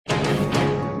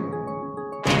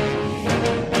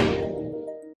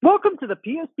Welcome to the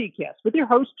PSP Cast with your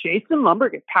host, Jason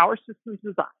Lumberg at Power Systems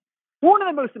Design. One of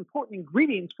the most important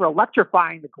ingredients for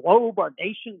electrifying the globe, our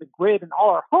nation, the grid, and all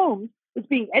our homes is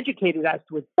being educated as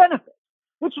to its benefits,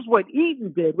 which is what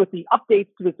Eaton did with the updates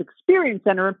to its Experience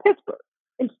Center in Pittsburgh,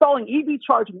 installing EV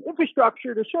charging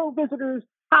infrastructure to show visitors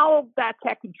how that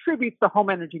tech contributes to home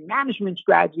energy management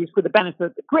strategies for the benefit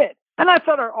of the grid. And I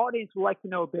thought our audience would like to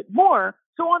know a bit more.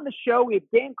 So on the show, we have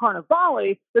Dan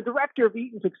Carnevale, the director of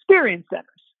Eaton's Experience Centers.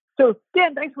 So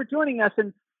Dan, thanks for joining us.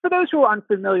 And for those who are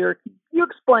unfamiliar, can you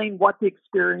explain what the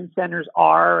Experience Centers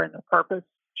are and their purpose?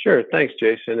 Sure. Thanks,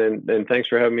 Jason. And thanks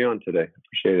for having me on today.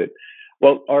 Appreciate it.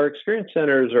 Well, our Experience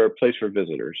Centers are a place for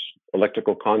visitors,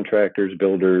 electrical contractors,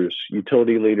 builders,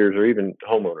 utility leaders, or even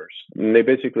homeowners. And they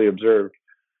basically observe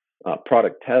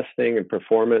product testing and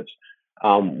performance.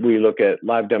 We look at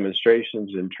live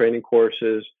demonstrations and training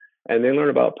courses, and they learn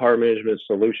about power management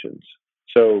solutions.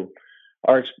 So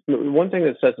one thing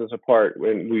that sets us apart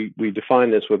when we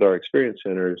define this with our Experience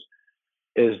Centers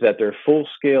is that they're full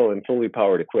scale and fully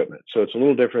powered equipment. So it's a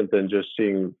little different than just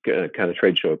seeing kind of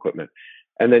trade show equipment.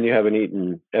 And then you have an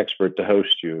Eaton expert to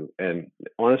host you. And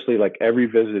honestly, like every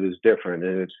visit is different,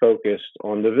 and it's focused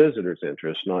on the visitor's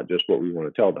interest, not just what we want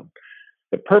to tell them.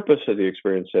 The purpose of the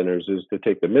Experience Centers is to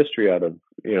take the mystery out of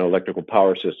electrical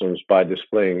power systems by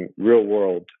displaying real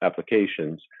world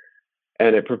applications.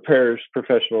 And it prepares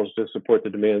professionals to support the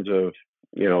demands of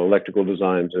electrical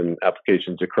designs and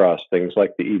applications across things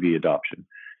like the EV adoption.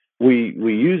 We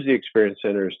use the Experience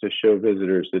Centers to show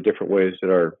visitors the different ways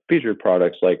that our featured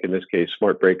products, like in this case,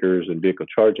 smart breakers and vehicle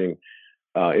charging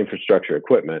infrastructure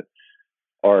equipment,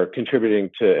 are contributing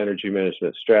to energy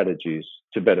management strategies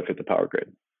to benefit the power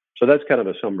grid. So that's kind of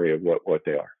a summary of what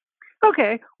they are.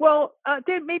 Okay. Well,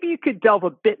 Dan, maybe you could delve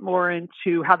a bit more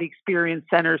into how the Experience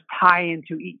Centers tie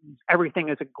into Eaton's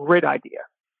Everything as a Grid idea.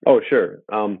 Oh, sure.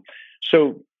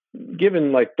 So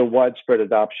given like the widespread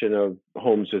adoption of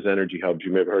homes as energy hubs,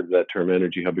 you may have heard of that term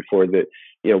energy hub before, that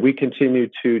we continue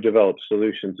to develop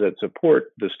solutions that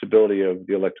support the stability of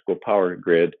the electrical power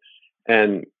grid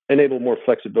and enable more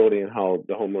flexibility in how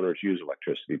the homeowners use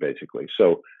electricity, basically.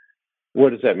 So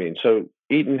what does that mean? So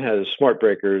Eaton has smart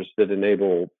breakers that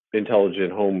enable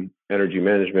intelligent home energy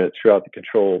management throughout the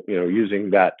control, using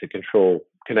that to control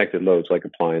connected loads like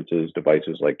appliances,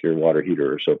 devices like your water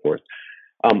heater or so forth.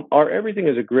 Our Everything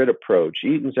as a Grid approach,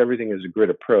 Eaton's Everything as a Grid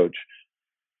approach,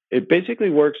 it basically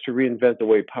works to reinvent the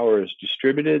way power is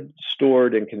distributed,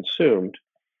 stored, and consumed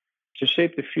to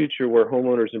shape the future where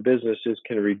homeowners and businesses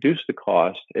can reduce the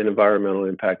cost and environmental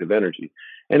impact of energy.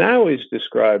 And I always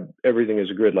describe everything as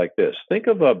a grid like this. Think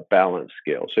of a balance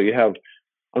scale. So you have,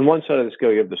 on one side of the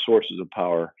scale, you have the sources of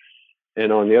power,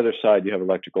 and on the other side, you have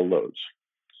electrical loads.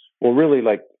 Well, really,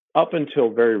 like up until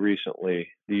very recently,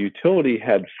 the utility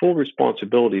had full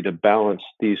responsibility to balance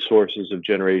these sources of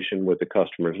generation with the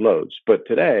customer's loads. But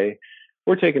today,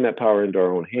 we're taking that power into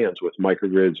our own hands with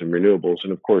microgrids and renewables,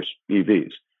 and of course,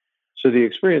 EVs. So the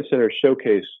Experience Centers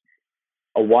showcase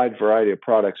a wide variety of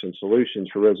products and solutions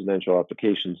for residential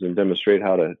applications and demonstrate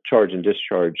how to charge and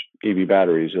discharge EV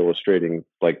batteries, illustrating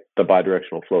like the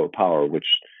bidirectional flow of power, which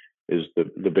is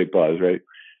the big buzz, right?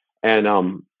 And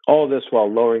all of this while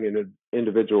lowering an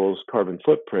individual's carbon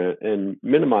footprint and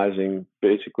minimizing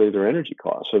basically their energy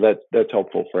costs. So that's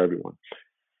helpful for everyone.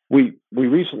 We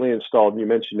recently installed, and you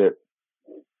mentioned it,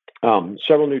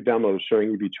 several new demos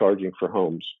showing EV charging for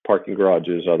homes, parking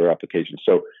garages, other applications.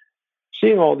 So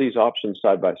seeing all these options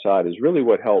side by side is really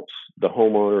what helps the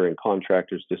homeowner and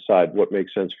contractors decide what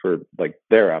makes sense for like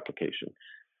their application.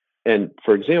 And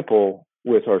for example,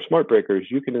 with our smart breakers,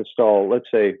 you can install,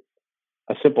 let's say,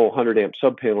 a simple 100 amp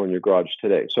sub panel in your garage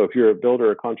today. So if you're a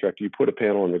builder or contractor, you put a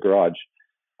panel in the garage.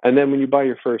 And then when you buy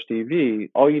your first EV,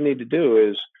 all you need to do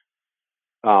is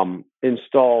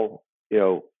install,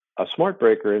 a smart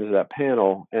breaker into that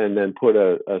panel, and then put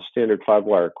a standard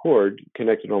 5-wire cord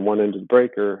connected on one end of the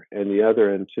breaker and the other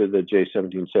end to the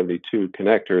J1772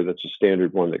 connector. That's a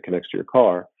standard one that connects to your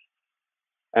car.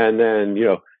 And then,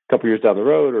 a couple years down the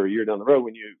road or a year down the road,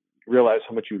 when you realize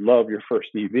how much you love your first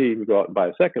EV, you go out and buy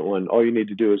a second one. All you need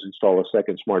to do is install a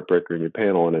second smart breaker in your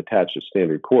panel and attach a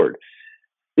standard cord.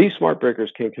 These smart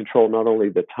breakers can control not only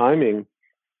the timing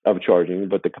of charging,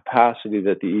 but the capacity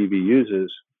that the EV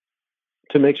uses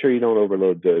to make sure you don't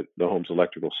overload the home's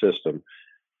electrical system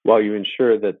while you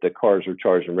ensure that the cars are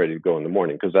charged and ready to go in the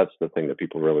morning, because that's the thing that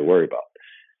people really worry about.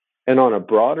 And on a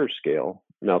broader scale,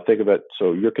 now think of it,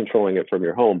 so you're controlling it from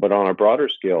your home, but on a broader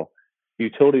scale,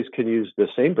 utilities can use the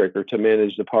same breaker to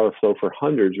manage the power flow for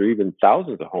hundreds or even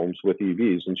thousands of homes with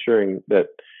EVs, ensuring that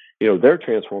their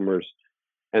transformers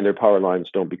and their power lines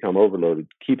don't become overloaded,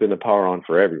 keeping the power on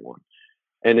for everyone.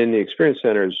 And in the experience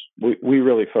centers, we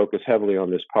really focus heavily on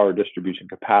this power distribution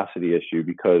capacity issue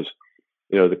because,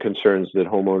 the concerns that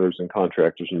homeowners and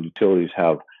contractors and utilities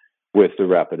have with the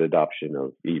rapid adoption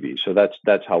of EVs. So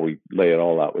that's how we lay it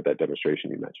all out with that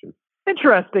demonstration you mentioned.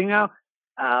 Interesting. Now,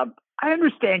 I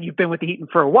understand you've been with Eaton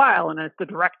for a while, and as the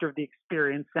director of the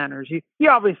experience centers, you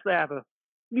obviously have a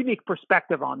unique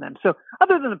perspective on them. So,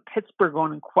 other than the Pittsburgh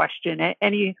one in question,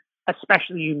 any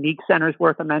especially unique centers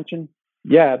worth a mention?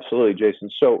 Yeah, absolutely,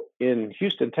 Jason. So in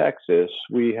Houston, Texas,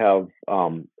 we have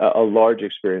a large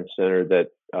experience center that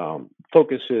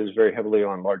focuses very heavily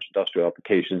on large industrial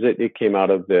applications. It came out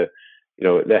of the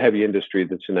heavy industry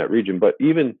that's in that region, but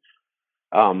even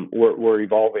we're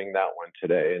evolving that one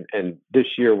today. And this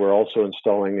year, we're also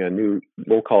installing a new,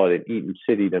 we'll call it an Eaton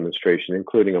City demonstration,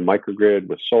 including a microgrid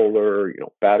with solar,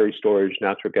 battery storage,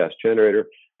 natural gas generator,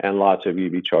 and lots of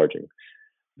EV charging.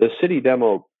 The city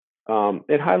demo,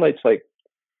 it highlights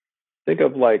think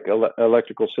of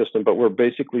electrical system, but we're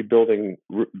basically building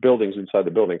buildings inside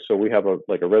the building. So we have a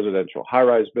residential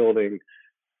high-rise building,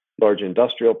 large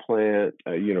industrial plant,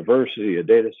 a university, a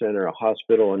data center, a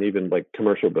hospital, and even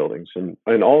commercial buildings.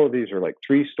 And all of these are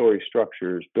 3-story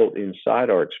structures built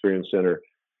inside our experience center,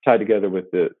 tied together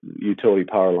with the utility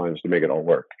power lines to make it all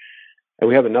work. And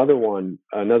we have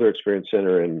another experience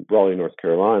center in Raleigh, North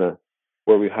Carolina,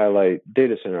 where we highlight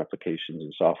data center applications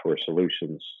and software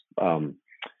solutions.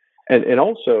 And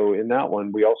also in that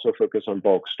one, we also focus on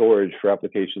bulk storage for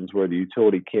applications where the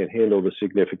utility can't handle the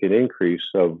significant increase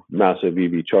of massive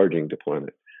EV charging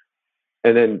deployment.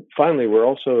 And then finally, we're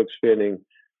also expanding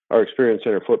our experience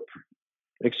center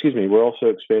footprint. We're also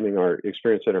expanding our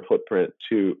experience center footprint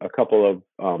to a couple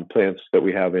of plants that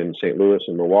we have in St. Louis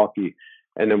and Milwaukee.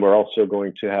 And then we're also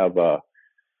going to have a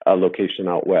location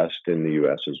out west in the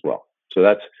U.S. as well. So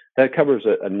that covers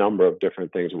a number of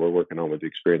different things that we're working on with the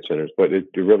experience centers, but it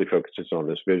really focuses on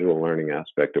this visual learning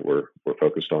aspect that we're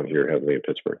focused on here heavily in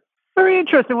Pittsburgh. Very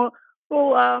interesting.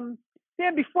 Well,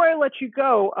 Dan, before I let you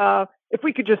go, if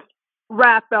we could just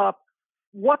wrap up,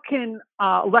 what can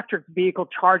electric vehicle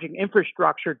charging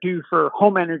infrastructure do for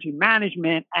home energy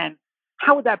management, and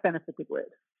how would that benefit the grid?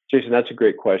 Jason, that's a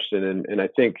great question, and I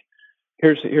think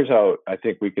here's how I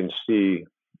think we can see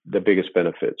the biggest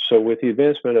benefits. So with the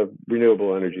advancement of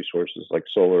renewable energy sources like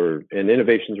solar and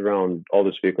innovations around all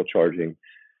this vehicle charging,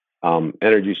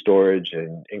 energy storage,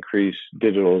 and increased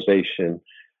digitalization,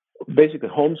 basically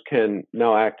homes can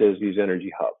now act as these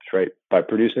energy hubs, right? By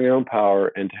producing their own power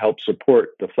and to help support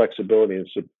the flexibility and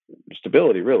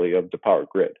stability, really, of the power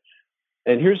grid.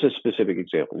 And here's a specific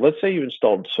example. Let's say you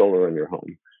installed solar in your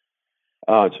home.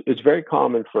 It's very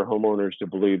common for homeowners to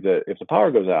believe that if the power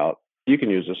goes out, you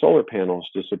can use the solar panels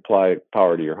to supply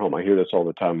power to your home. I hear this all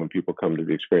the time when people come to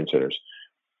the experience centers.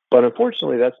 But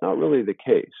unfortunately, that's not really the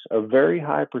case. A very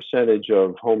high percentage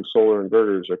of home solar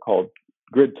inverters are called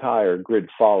grid tie or grid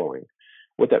following.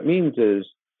 What that means is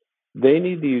they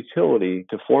need the utility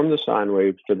to form the sine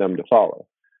wave for them to follow.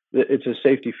 It's a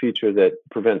safety feature that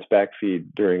prevents backfeed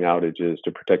during outages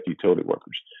to protect utility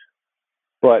workers.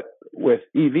 But with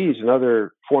EVs and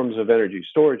other forms of energy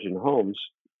storage in homes,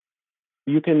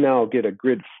 you can now get a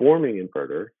grid forming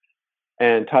inverter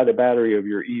and tie the battery of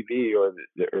your EV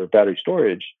or battery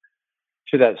storage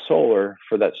to that solar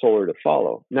for that solar to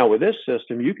follow. Now, with this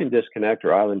system, you can disconnect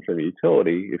or island from the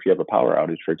utility if you have a power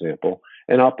outage, for example,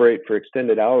 and operate for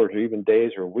extended hours or even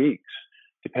days or weeks,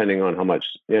 depending on how much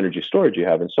energy storage you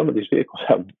have. And some of these vehicles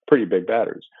have pretty big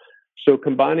batteries. So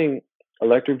combining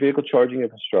electric vehicle charging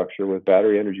infrastructure with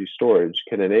battery energy storage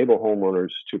can enable homeowners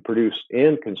to produce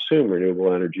and consume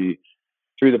renewable energy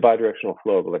through the bidirectional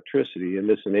flow of electricity. And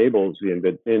this enables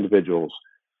the individuals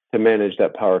to manage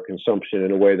that power consumption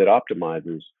in a way that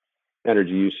optimizes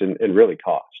energy use and really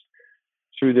cost.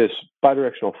 Through this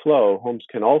bidirectional flow, homes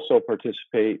can also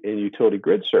participate in utility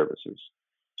grid services.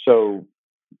 So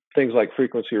things like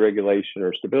frequency regulation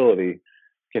or stability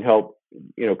can help,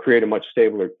 create a much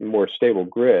more stable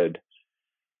grid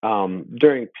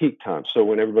during peak time. So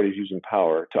when everybody's using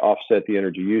power to offset the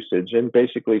energy usage and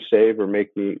basically save or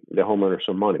make the homeowner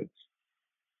some money.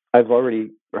 I've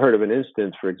already heard of an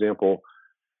instance, for example,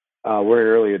 where an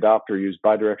early adopter used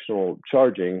bidirectional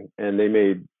charging and they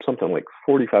made something like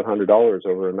 $4,500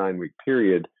 over a 9-week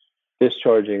period,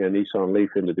 discharging a Nissan Leaf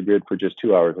into the grid for just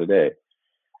 2 hours a day.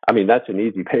 I mean, that's an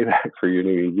easy payback for your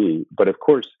new EV. But of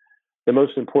course, the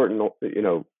most important,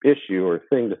 issue or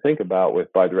thing to think about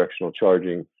with bidirectional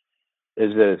charging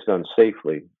is that it's done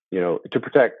safely, to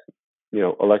protect,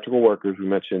 electrical workers. We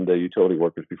mentioned the utility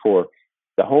workers before,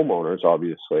 the homeowners,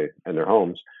 obviously, and their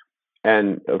homes,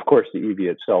 and of course, the EV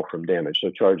itself from damage.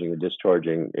 So charging and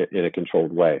discharging in a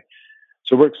controlled way.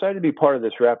 So we're excited to be part of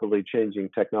this rapidly changing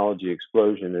technology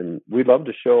explosion, and we'd love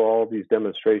to show all these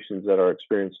demonstrations at our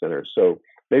experience centers. So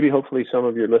maybe hopefully some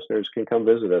of your listeners can come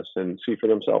visit us and see for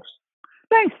themselves.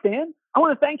 Thanks, Dan. I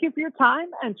want to thank you for your time.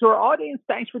 And to our audience,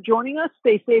 thanks for joining us.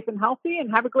 Stay safe and healthy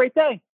and have a great day.